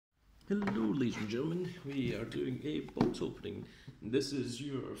Hello ladies and gentlemen, we are doing a box opening. This is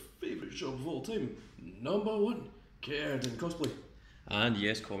your favourite shop of all time, #1, Card and Cosplay. And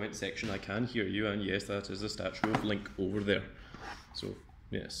yes, comment section, I can hear you, and yes, that is the statue of Link over there. So,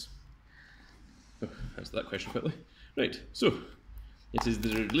 yes. Answer that question quickly. Right, so, it is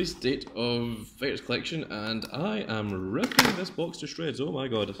the release date of Fighters Collection, and I am ripping this box to shreds. Oh my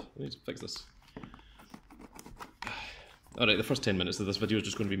god, I need to fix this. Alright, the first 10 minutes of this video is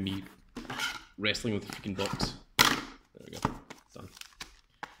just going to be me wrestling with the freaking box. There we go. Done.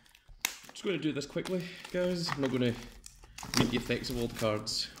 Just going to do this quickly, guys. I'm not going to make the effects of all the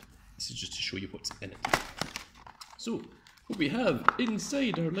cards. This is just to show you what's in it. So, what we have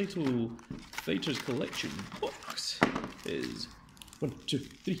inside our little Fighters Collection box is 1, 2,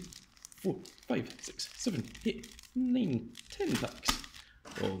 3, 4, 5, 6, 7, 8, 9, 10 packs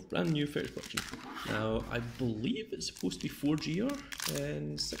of brand new Fighters Collection. Now, I believe it's supposed to be 4 GR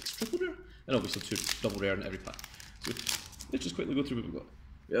and 6 triple rare, and obviously 2 double rare in every pack. So let's just quickly go through what we've got.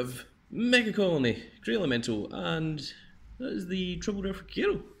 We have Mega Colony, Grey Elemental, and that is the triple rare for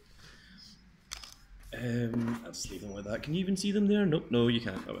Kero. I'll just leave them like that. Can you even see them there? Nope, no, you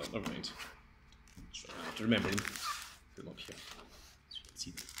can't. Oh well, never mind. I have to remember them. Put them up here so you can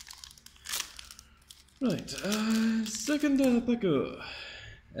see them. Right, second pack.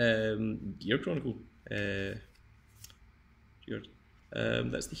 Gear Chronicle.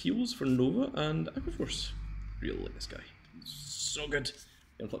 That's the heals for Nova and Aquaforce. Really like this guy. He's so good.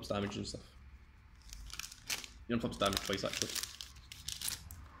 He unflips damage and stuff. He unflips damage twice actually.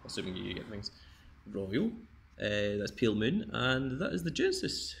 Assuming you get things. Royal. That's Pale Moon, and that is the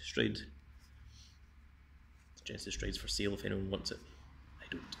Genesis Stride. The Genesis Stride's for sale if anyone wants it. I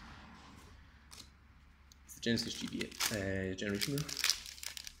don't. It's the Genesis GB Generation Rare.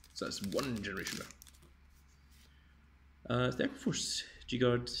 So that's 1 generation rare. It's the Aquaforce,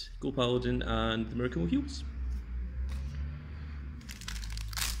 G-Guard, Gold Paladin, and the Miracle Heals.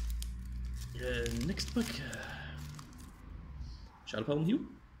 Next pack, Shadow Paladin Heal.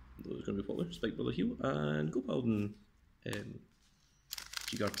 Those are going to be popular. Spike Brother Heal, and Gold Paladin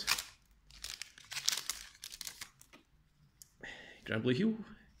G-Guard. Grand Blue Heal,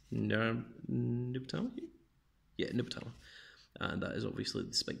 Nibutama Heal? Yeah, Nibutama. And that is obviously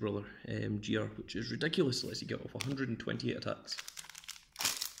the Spike Brother GR, which is ridiculous unless you get off 128 attacks.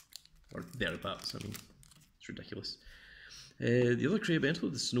 Or thereabouts, I mean, it's ridiculous. The other Grey Elemental,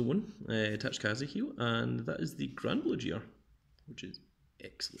 the Snow one, attached Kazi heal, and that is the Grand Blue GR, which is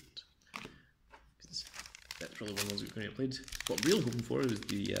excellent. That's probably one of the ones we've going to played. What I'm really hoping for is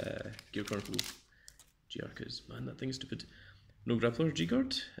the Gear Chronicle GR, because man, that thing is stupid. No Grappler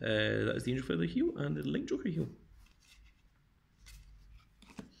G-Guard, that is the Angel Feather heal, and the Link Joker heal.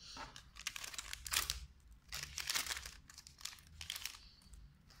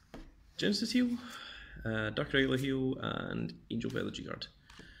 Genesis heal, Dark Regular heal, and Angel Feather G-Guard.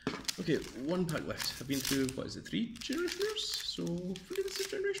 Okay, 1 pack left. I've been through, what is it, 3 Generation Rares? So, hopefully this is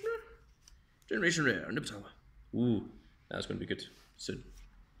Generation Rare? Generation Rare, Nibutama. Ooh, that's going to be good. Soon.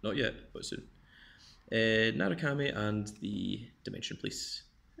 Not yet, but soon. Narukami and the Dimension Police.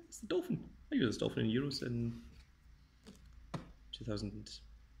 It's the Dolphin. I used this Dolphin in Euros in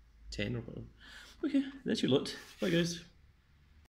 2010 or whatever. Okay, that's your lot. Bye guys.